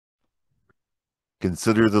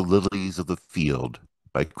Consider the Lilies of the Field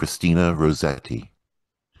by Christina Rossetti.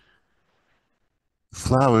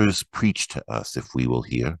 Flowers preach to us if we will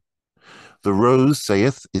hear. The rose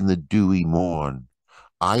saith in the dewy morn,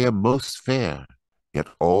 I am most fair, yet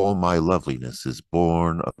all my loveliness is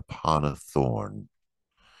born upon a thorn.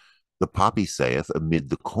 The poppy saith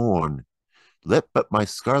amid the corn, Let but my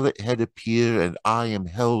scarlet head appear, and I am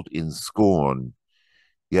held in scorn.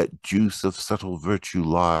 Yet juice of subtle virtue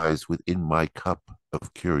lies within my cup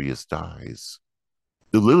of curious dyes.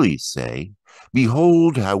 The lilies say,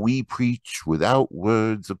 Behold how we preach without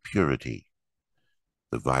words of purity.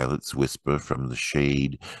 The violets whisper from the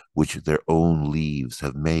shade which their own leaves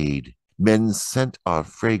have made. Men scent our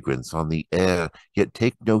fragrance on the air, yet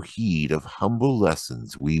take no heed of humble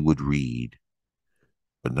lessons we would read.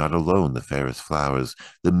 But not alone the fairest flowers,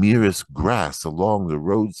 the merest grass along the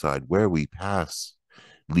roadside where we pass,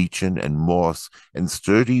 lichen and moss and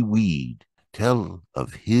sturdy weed, tell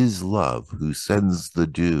of his love who sends the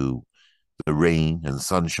dew, the rain and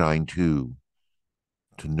sunshine too,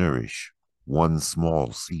 to nourish one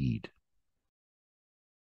small seed.